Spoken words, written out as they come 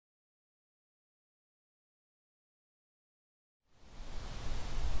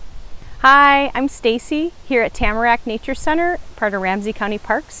Hi, I'm Stacy here at Tamarack Nature Center, part of Ramsey County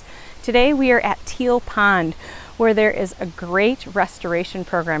Parks. Today we are at Teal Pond, where there is a great restoration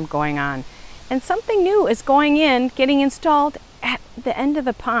program going on. And something new is getting installed at the end of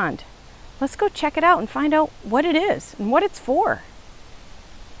the pond. Let's go check it out and find out what it is and what it's for.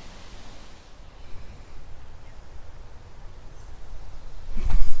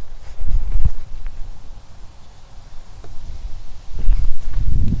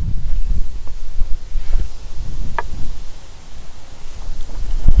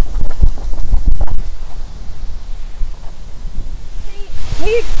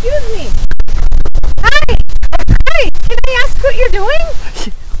 Hey, excuse me. Hi. Hi. Can I ask what you're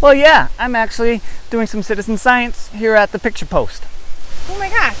doing? Well, yeah, I'm actually doing some citizen science here at the picture post. Oh my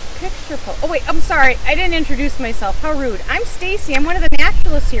gosh, picture post. Oh wait, I'm sorry. I didn't introduce myself. How rude. I'm Stacy. I'm one of the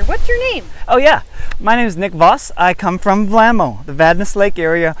naturalists here. What's your name? Oh yeah, my name is Nick Voss. I come from VLAWMO, the Vadnais Lake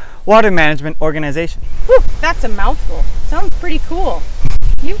Area Water Management Organization. Whew, that's a mouthful. Sounds pretty cool.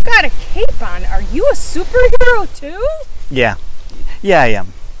 You've got a cape on. Are you a superhero too? Yeah, I am.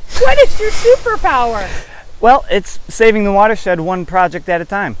 What is your superpower? Well, it's saving the watershed one project at a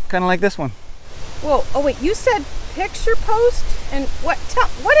time, kind of like this one. Whoa, oh wait, you said picture post? And what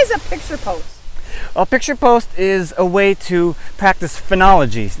is a picture post? Well, picture post is a way to practice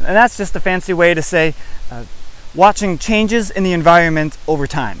phenology, and that's just a fancy way to say watching changes in the environment over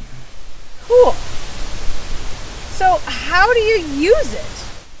time. Cool. So how do you use it?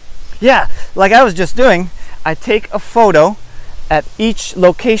 Yeah, like I was just doing, I take a photo at each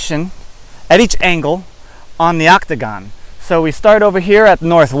location, at each angle on the octagon. So we start over here at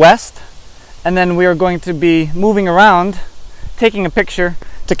northwest, and then we are going to be moving around, taking a picture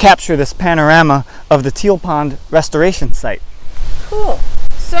to capture this panorama of the Teal Pond restoration site. Cool.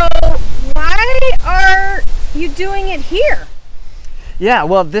 So why are you doing it here? Yeah,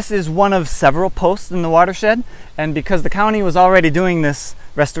 well, this is one of several posts in the watershed, and because the county was already doing this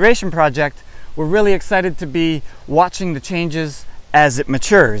restoration project, we're really excited to be watching the changes as it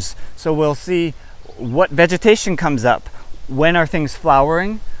matures. So we'll see what vegetation comes up, when are things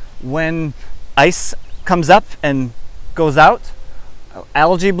flowering, when ice comes up and goes out,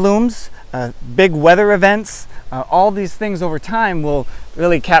 algae blooms, big weather events. All these things over time will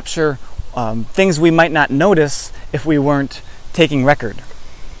really capture things we might not notice if we weren't taking record.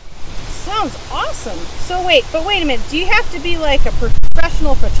 Sounds awesome. So wait a minute. Do you have to be like a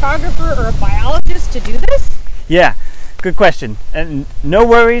professional photographer or a biologist to do this? Yeah, good question. And no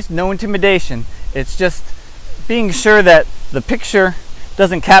worries, no intimidation. It's just being sure that the picture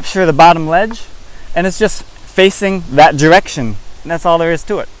doesn't capture the bottom ledge, and it's just facing that direction. And that's all there is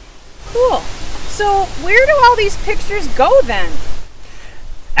to it. Cool. So where do all these pictures go then?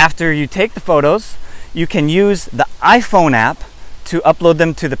 After you take the photos, you can use the iPhone app to upload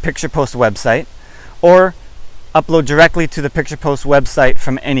them to the Picture Post website, or upload directly to the Picture Post website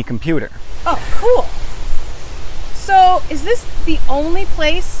from any computer. Oh, cool. So is this the only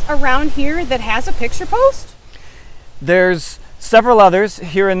place around here that has a picture post? There's several others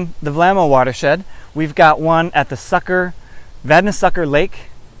here in the VLAWMO watershed. We've got one at the Vadnais Sucker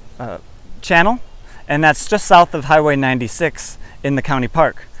Lake channel, and that's just south of Highway 96 in the county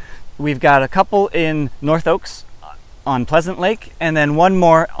park. We've got a couple in North Oaks on Pleasant Lake, and then one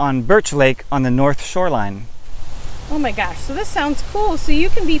more on Birch Lake on the north shoreline. Oh my gosh, so this sounds cool. So you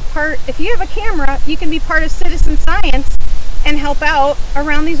can be if you have a camera, you can be part of citizen science and help out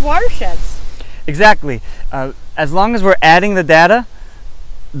around these watersheds. Exactly. As long as we're adding the data,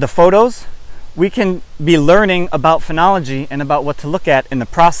 the photos, we can be learning about phenology and about what to look at in the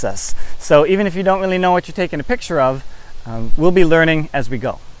process. So even if you don't really know what you're taking a picture of, we'll be learning as we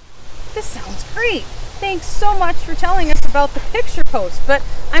go. This sounds great. Thanks so much for telling us about the picture post, but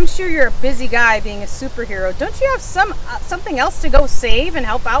I'm sure you're a busy guy being a superhero. Don't you have something else to go save and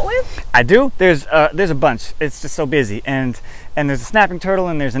help out with? I do. There's a bunch. It's just so busy, and there's a snapping turtle,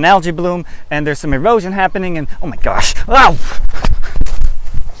 and there's an algae bloom, and there's some erosion happening, and oh my gosh! Wow!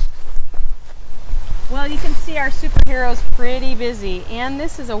 Well, you can see our superhero's pretty busy, and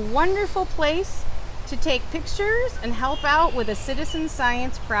this is a wonderful place to take pictures and help out with a citizen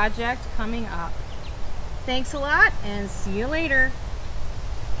science project coming up. Thanks a lot, and see you later.